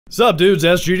Sup dudes,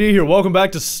 SGD here, welcome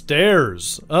back to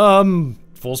Stairs.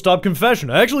 Full stop confession.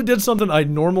 I actually did something I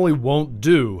normally won't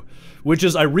do, which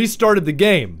is I restarted the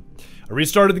game. I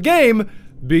restarted the game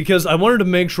because I wanted to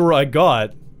make sure I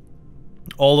got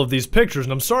all of these pictures,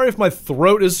 and I'm sorry if my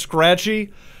throat is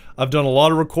scratchy. I've done a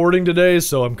lot of recording today,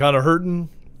 so I'm kind of hurting.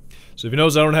 So if you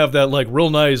notice I don't have that, like, real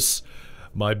nice,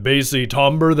 my bassy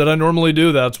timbre that I normally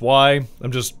do, that's why.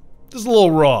 I'm just a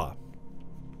little raw.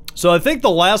 So I think the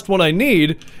last one I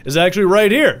need is actually right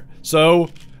here. So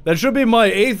that should be my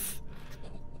 8th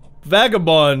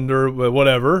vagabond or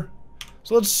whatever.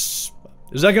 So let's,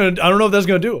 is that gonna, I don't know if that's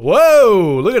gonna do it.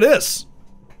 Whoa, look at this.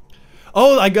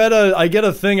 Oh, I get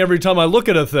a thing every time I look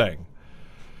at a thing.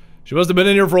 She must have been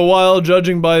in here for a while,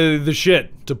 judging by the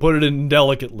shit, to put it in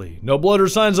delicately. No blood or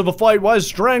signs of a fight. Why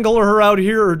strangle her out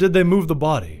here, or did they move the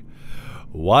body?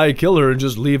 Why kill her and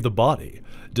just leave the body?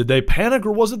 Did they panic,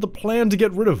 or was it the plan to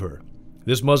get rid of her?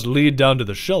 This must lead down to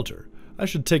the shelter. I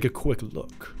should take a quick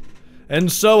look.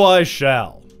 And so I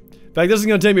shall. In fact, this is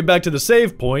going to take me back to the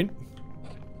save point.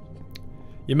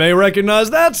 You may recognize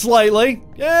that slightly.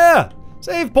 Yeah,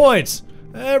 save points.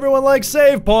 Everyone likes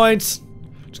save points.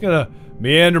 Just gonna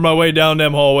meander my way down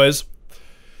them hallways.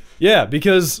 Yeah,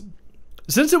 because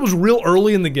since it was real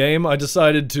early in the game, I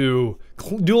decided to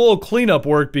do a little cleanup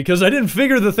work because I didn't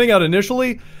figure the thing out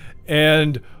initially.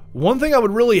 And one thing I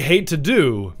would really hate to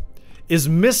do is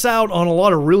miss out on a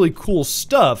lot of really cool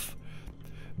stuff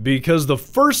because the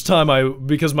first time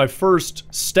because my first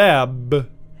stab.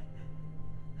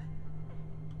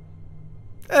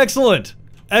 Excellent.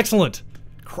 Excellent.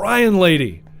 Crying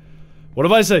lady. What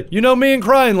if I say? You know me and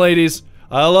crying ladies.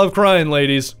 I love crying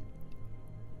ladies.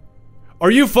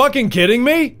 Are you fucking kidding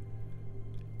me?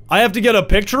 I have to get a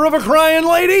picture of a crying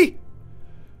lady?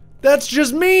 That's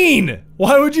just mean!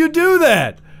 Why would you do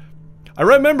that? I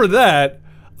remember that.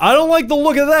 I don't like the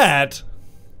look of that.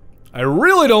 I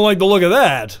really don't like the look of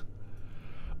that.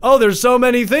 Oh, there's so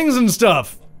many things and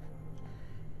stuff.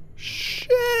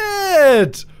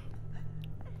 Shit!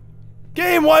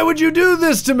 Game, why would you do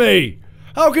this to me?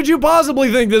 How could you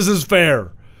possibly think this is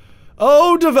fair?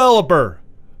 Oh, developer.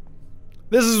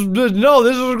 This is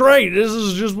great. This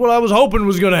is just what I was hoping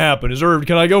was gonna happen.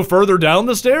 Can I go further down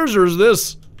the stairs, or is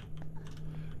this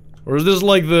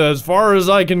like as far as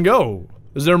I can go?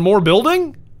 Is there more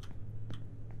building?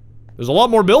 There's a lot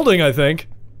more building, I think.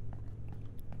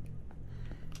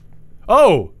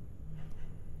 Oh!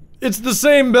 It's the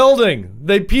same building!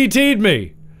 They PT'd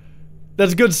me!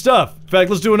 That's good stuff. In fact,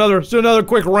 let's do another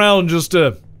quick round just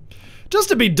to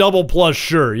be double plus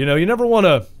sure. You know, you don't want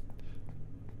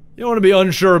to be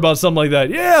unsure about something like that.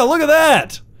 Yeah, look at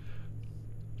that!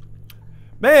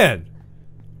 Man,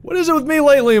 what is it with me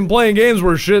lately in playing games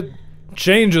where shit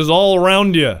changes all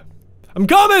around you? I'm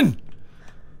coming!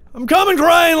 I'm coming,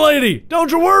 crying lady!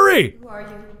 Don't you worry! Who are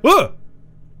you?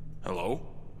 Hello?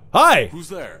 Hi! Who's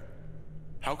there?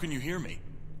 How can you hear me?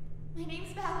 My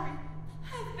name's Valerie.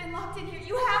 I've been locked in here.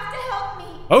 You have to help me.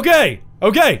 Okay,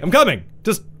 okay, I'm coming.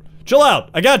 Just chill out.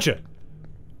 I got you.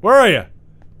 Where are you?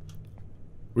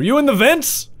 Were you in the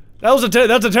vents? That's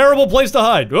a terrible place to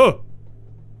hide. Oh.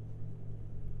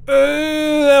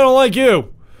 I don't like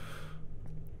you.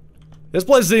 This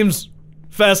place seems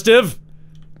festive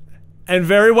and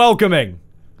very welcoming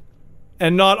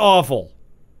and not awful.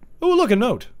 Ooh, look, a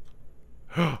note.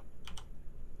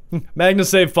 Magnus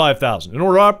saved 5,000. In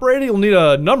order to operate it, you'll need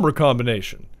a number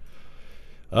combination.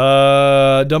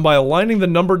 Done by aligning the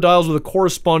number dials with a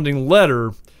corresponding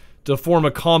letter to form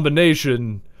a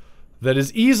combination that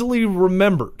is easily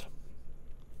remembered.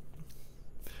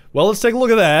 Well, let's take a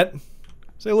look at that.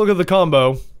 Let's take a look at the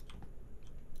combo.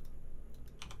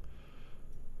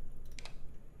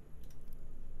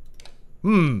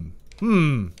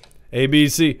 A, B,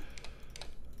 C.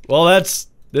 Well,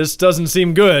 this doesn't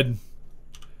seem good.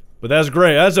 But that's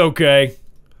great. That's okay.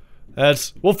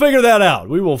 We'll figure that out.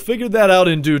 We will figure that out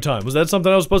in due time. Was that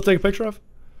something I was supposed to take a picture of?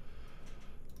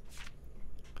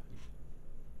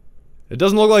 It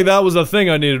doesn't look like that was a thing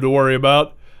I needed to worry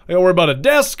about. I gotta worry about a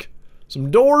desk, some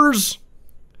doors,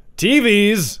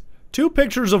 TVs, 2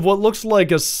 pictures of what looks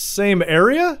like a same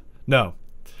area? No.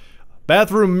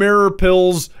 Bathroom mirror,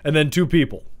 pills, and then 2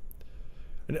 people.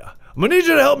 I'm gonna need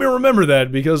you to help me remember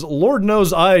that because Lord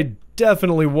knows I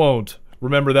definitely won't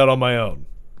remember that on my own.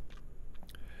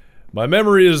 My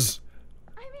memory is...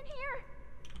 I'm in here.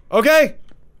 Okay.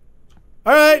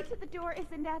 Alright. The door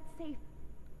isn't that safe.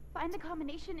 Find the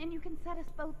combination and you can set us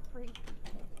both free.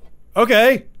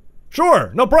 Okay.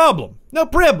 Sure. No problem. No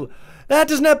problem. That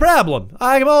is no problem.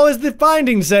 I'm always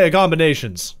finding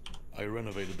combinations. I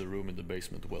renovated the room in the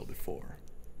basement well before.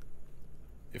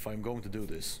 If I'm going to do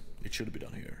this, it should be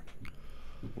done here.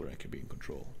 where I can be in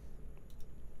control.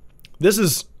 This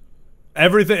is...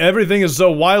 Everything is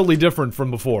so wildly different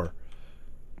from before.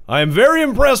 I am very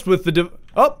impressed with the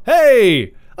oh,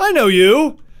 hey! I know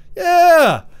you!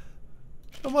 Yeah!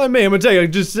 Don't mind me, I'm gonna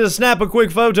take just snap a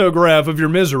quick photograph of your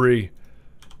misery.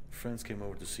 Friends came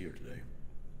over to see her today.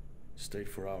 Stayed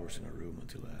for hours in her room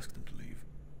until I asked them to leave.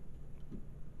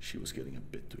 She was getting a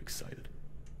bit too excited.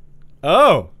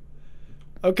 Oh.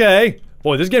 Okay.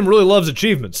 Boy, this game really loves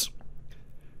achievements.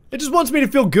 It just wants me to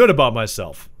feel good about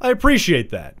myself. I appreciate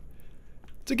that.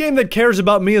 It's a game that cares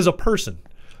about me as a person.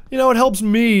 You know, it helps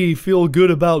me feel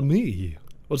good about me.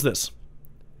 What's this?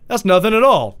 That's nothing at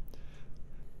all.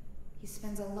 He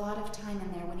spends a lot of time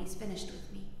in there when he's finished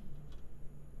with me.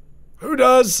 Who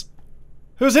does?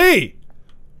 Who's he?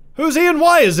 Who's he and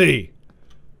why is he?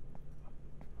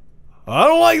 I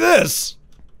don't like this.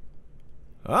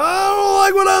 I don't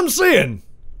like what I'm seeing.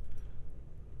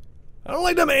 I don't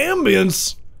like them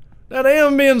ambience. That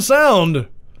ambient sound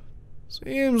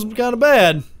seems kind of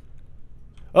bad.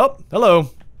 Oh,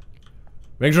 hello.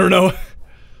 Make sure no.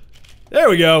 There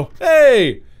we go.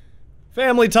 Hey!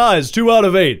 Family ties, 2 out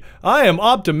of 8. I am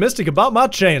optimistic about my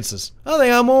chances. I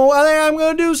think I'm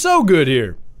gonna do so good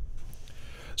here.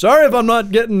 Sorry if I'm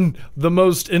not getting the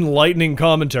most enlightening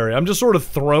commentary. I'm just sort of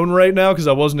thrown right now because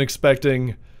I wasn't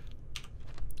expecting...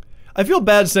 I feel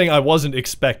bad saying I wasn't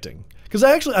expecting. Because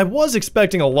I was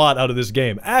expecting a lot out of this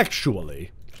game,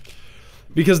 actually.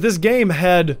 Because this game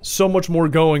had so much more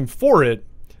going for it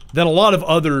than a lot of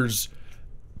others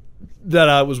that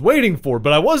I was waiting for.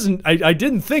 But I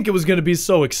didn't think it was going to be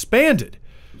so expanded.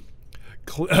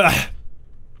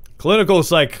 Clinical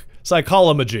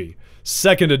Psychology,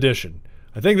 2nd edition.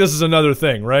 I think this is another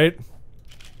thing, right?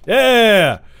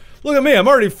 Yeah! Look at me, I'm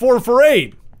already 4 for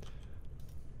 8.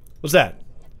 What's that?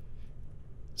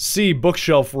 C,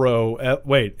 bookshelf row.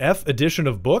 Wait, F edition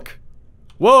of book?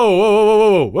 Whoa, whoa,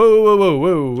 whoa, whoa, whoa, whoa, whoa,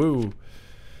 whoa, whoa.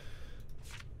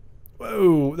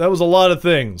 Whoa, that was a lot of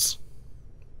things.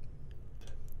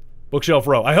 Bookshelf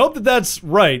row. I hope that that's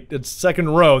right. It's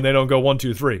 2nd row and they don't go 1,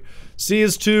 2, 3. C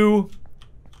is 2.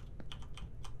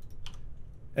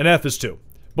 And F is 2.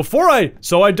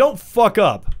 So I don't fuck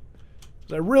up.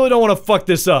 I really don't want to fuck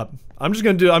this up. I'm just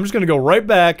gonna go right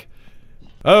back.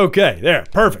 Okay, there,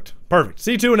 perfect. Perfect.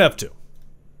 C2 and F2.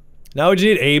 Now we just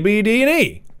need A, B, D, and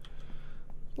E.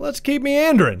 Let's keep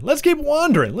meandering. Let's keep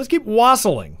wandering. Let's keep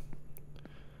wassailing.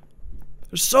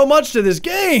 There's so much to this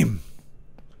game.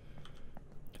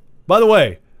 By the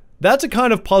way, that's a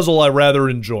kind of puzzle I rather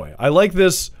enjoy. I like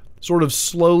this sort of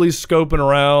slowly scoping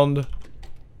around.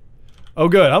 Oh,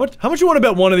 good. How much you want to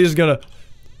bet one of these is gonna...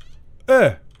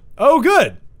 Oh,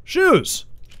 good. Shoes.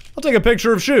 I'll take a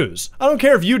picture of shoes. I don't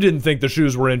care if you didn't think the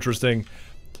shoes were interesting.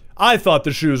 I thought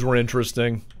the shoes were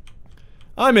interesting.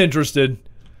 I'm interested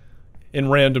in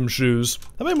random shoes.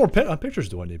 How many more pictures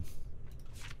do I need?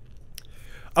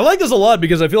 I like this a lot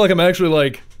because I feel like I'm actually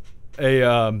like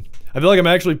I feel like I'm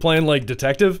actually playing like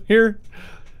detective here.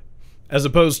 As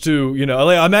opposed to, you know,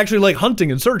 I'm actually like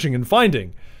hunting and searching and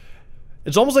finding.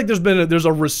 It's almost like there's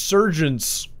a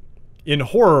resurgence in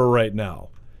horror right now.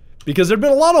 Because there'd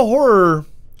been a lot of horror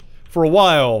for a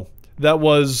while that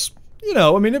was, you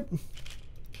know, I mean,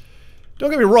 don't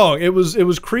get me wrong, it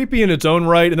was creepy in its own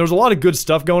right, and there was a lot of good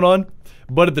stuff going on,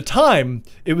 but at the time,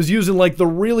 it was using, like, the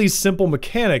really simple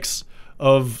mechanics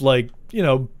of, like, you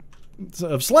know,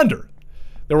 of Slender.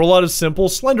 There were a lot of simple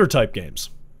Slender-type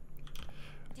games.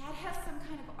 Dad has some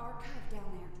kind of archive down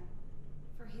there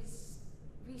for his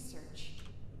research.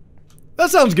 That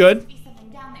sounds good. Be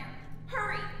something down there.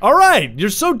 Hurry! Alright, you're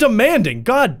so demanding.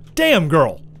 God damn,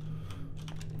 girl.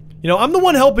 You know, I'm the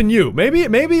one helping you. Maybe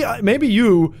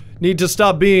you need to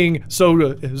stop being so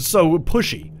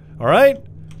pushy. Alright?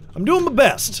 I'm doing my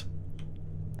best.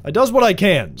 I does what I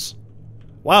cans.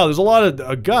 Wow, there's a lot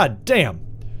of, god damn.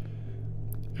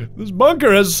 This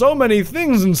bunker has so many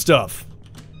things and stuff.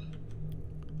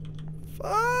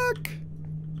 Fuck.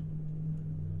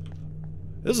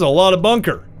 This is a lot of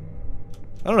bunker.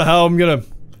 I don't know how I'm gonna...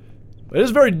 It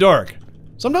is very dark.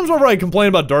 Sometimes whenever I complain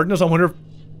about darkness, I wonder if...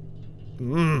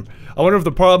 I wonder if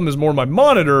the problem is more my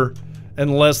monitor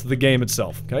and less the game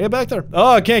itself. Can I get back there? Oh,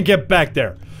 I can't get back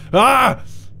there. Ah!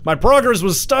 My progress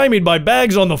was stymied by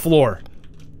bags on the floor.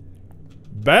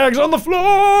 Bags on the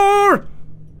floor!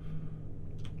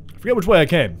 I forget which way I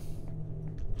came.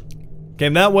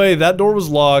 Came that way, that door was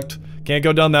locked. Can't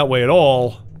go down that way at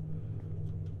all.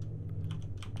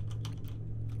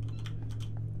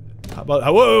 How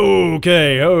about, whoa,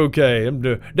 okay, okay.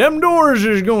 Them doors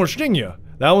is gonna sting you.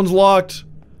 That one's locked.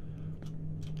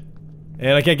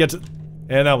 And I can't get to,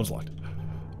 and that one's locked.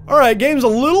 Alright, game's a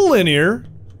little linear.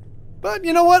 But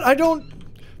you know what, I don't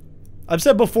I've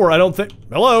said before, I don't think...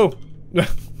 Hello?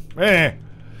 Eh.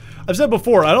 I've said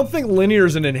before, I don't think linear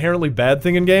is an inherently bad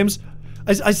thing in games.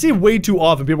 I see way too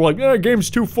often people are like, eh, game's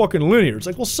too fucking linear. It's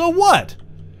like, well, so what?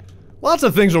 Lots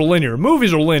of things are linear.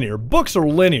 Movies are linear. Books are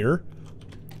linear.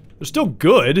 They're still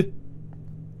good.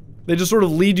 They just sort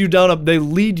of lead you down they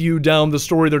lead you down the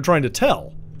story they're trying to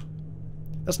tell.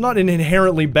 That's not an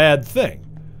inherently bad thing.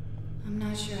 I'm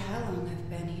not sure how long I've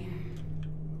been here.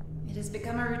 It has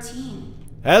become a routine.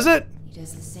 Has it? He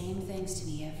does the same things to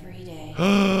me every day.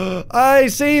 I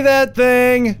see that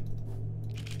thing.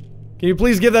 Can you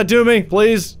please give that to me,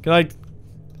 please? Can I...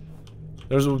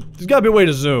 There's gotta be a way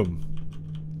to zoom.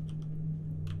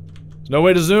 There's no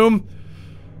way to zoom?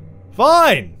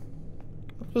 Fine!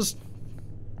 Just...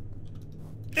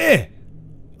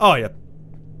 Oh, yeah.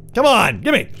 Come on,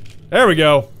 gimme! There we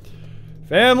go.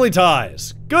 Family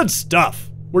ties. Good stuff.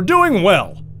 We're doing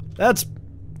well. That's...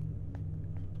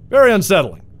 very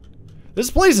unsettling.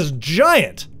 This place is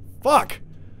giant. Fuck.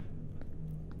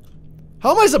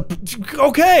 How am I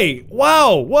okay,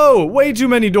 wow, whoa, way too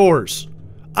many doors.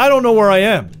 I don't know where I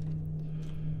am.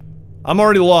 I'm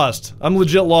already lost. I'm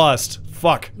legit lost.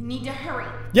 Fuck. You need to hurry.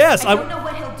 Yes, I don't know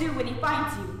what he'll do when he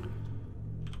finds you.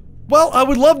 Well, I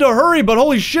would love to hurry, but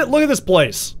holy shit, look at this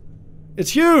place.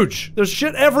 It's huge. There's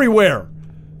shit everywhere.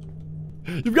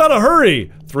 You've got to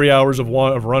hurry. 3 hours of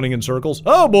running in circles.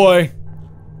 Oh boy.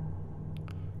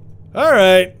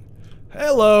 Alright.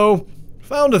 Hello.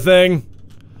 Found a thing.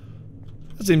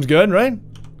 That seems good, right?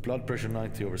 Blood pressure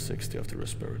 90/60 after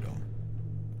risperidone.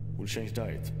 We'll change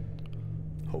diet.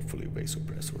 Hopefully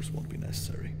vasopressors won't be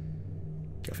necessary.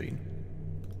 Caffeine.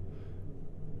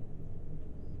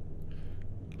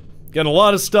 Getting a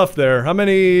lot of stuff there. How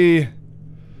many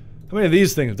of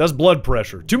these things? That's blood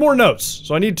pressure. 2 more notes.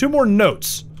 So I need 2 more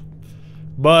notes.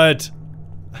 But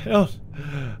I don't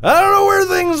know where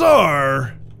things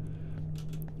are.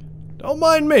 Don't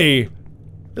mind me.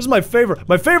 This is my favorite.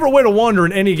 My favorite way to wander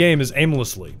in any game is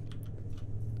aimlessly.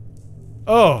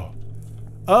 Oh.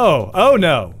 Oh. Oh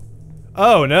no.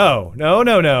 Oh no. No,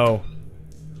 no, no.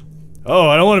 Oh,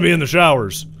 I don't want to be in the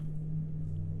showers.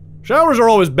 Showers are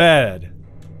always bad.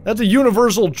 That's a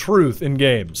universal truth in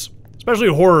games. Especially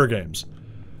horror games.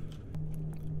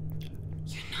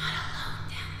 You're not alone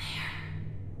down there.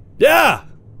 Yeah!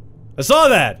 I saw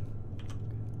that.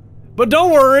 But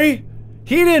don't worry.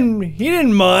 He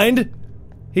didn't mind.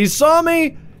 He saw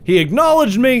me, he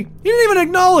acknowledged me, he didn't even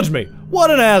acknowledge me.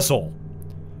 What an asshole.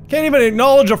 Can't even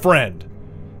acknowledge a friend.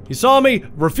 He saw me,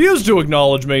 refused to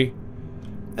acknowledge me,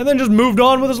 and then just moved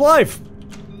on with his life.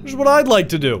 Which is what I'd like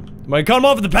to do. Am I cut him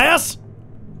off at the pass?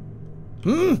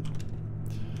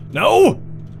 No?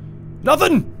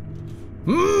 Nothing?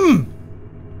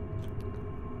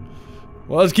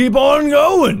 Well, let's keep on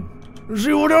going. Let's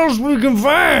see what else we can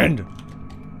find.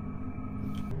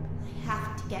 I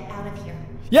have to get out of here.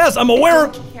 Yes, I'm aware.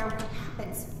 I don't care what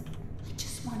happens. I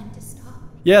just want him to stop.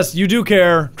 Yes, you do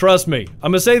care. Trust me.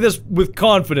 I'm gonna say this with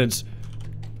confidence.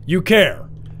 You care.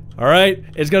 Alright?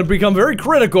 It's gonna become very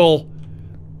critical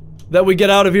that we get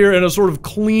out of here in a sort of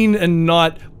clean and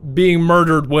not being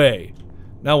murdered way.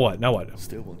 Now what? Now what?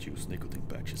 Still won't use nicotine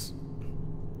patches.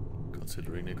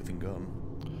 Considering nicotine gum.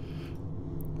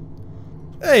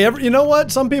 Hey, you know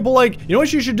what? Some people like... You know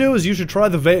what you should do is you should try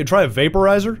try a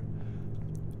vaporizer.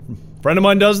 A friend of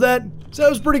mine does that. So it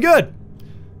was pretty good.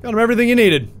 Got him everything he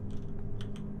needed.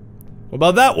 What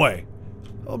about that way?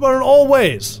 What about in all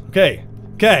ways? Okay.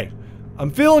 Okay. I'm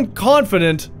feeling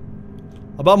confident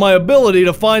about my ability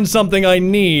to find something I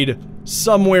need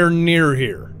somewhere near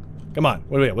here. Come on.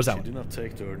 What's that one? She did not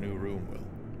take to her new room well.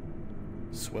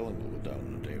 Swelling will go down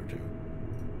in a day or two.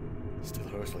 Still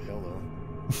hurts like hell though.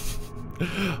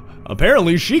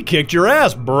 Apparently she kicked your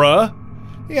ass, bruh.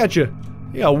 You got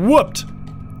whooped.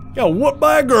 You got whooped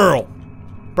by a girl.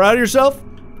 Proud of yourself?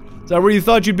 Is that where you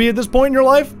thought you'd be at this point in your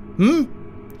life? Come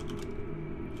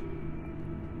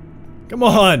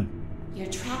on. You're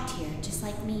trapped here, just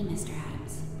like me, Mr.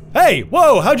 Adams. Hey,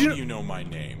 whoa, how'd you... You know my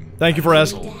name. Thank you for We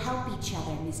asking. need to help each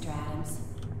other, Mr. Adams.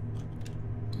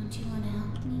 Don't you want to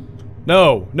help me?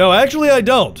 No, actually I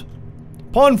don't.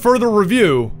 Upon further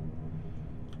review...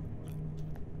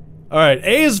 Alright,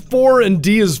 A is 4 and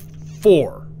D is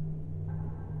 4.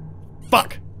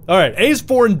 Fuck. Alright, A is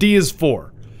 4 and D is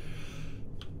 4.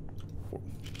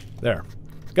 There.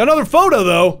 Got another photo,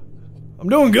 though. I'm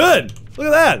doing good. Look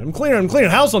at that. I'm cleaning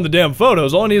house on the damn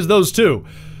photos. All I need is those two.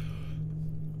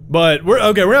 But, we're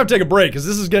gonna have to take a break, because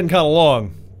this is getting kind of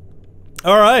long.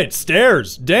 Alright,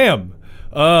 stairs. Damn.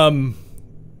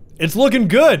 It's looking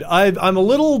good.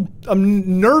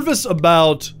 I'm nervous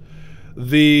about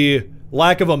the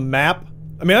lack of a map.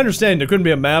 I mean, I understand there couldn't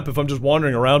be a map if I'm just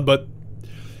wandering around, but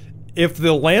If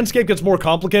the landscape gets more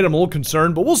complicated, I'm a little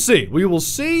concerned, but we'll see. We will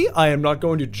see. I am not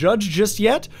going to judge just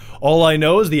yet. All I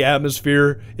know is the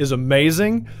atmosphere is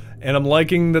amazing, and I'm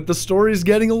liking that the story is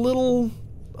getting a little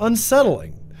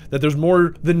unsettling, that there's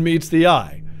more than meets the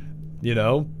eye. You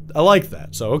know, I like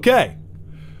that. So, okay.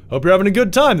 Hope you're having a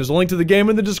good time. There's a link to the game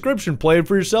in the description. Play it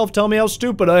for yourself. Tell me how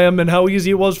stupid I am and how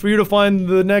easy it was for you to find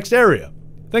the next area.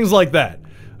 Things like that.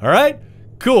 All right?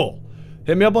 Cool.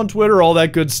 Hit me up on Twitter, all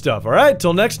that good stuff. All right?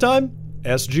 Till next time,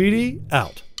 SGD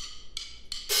out.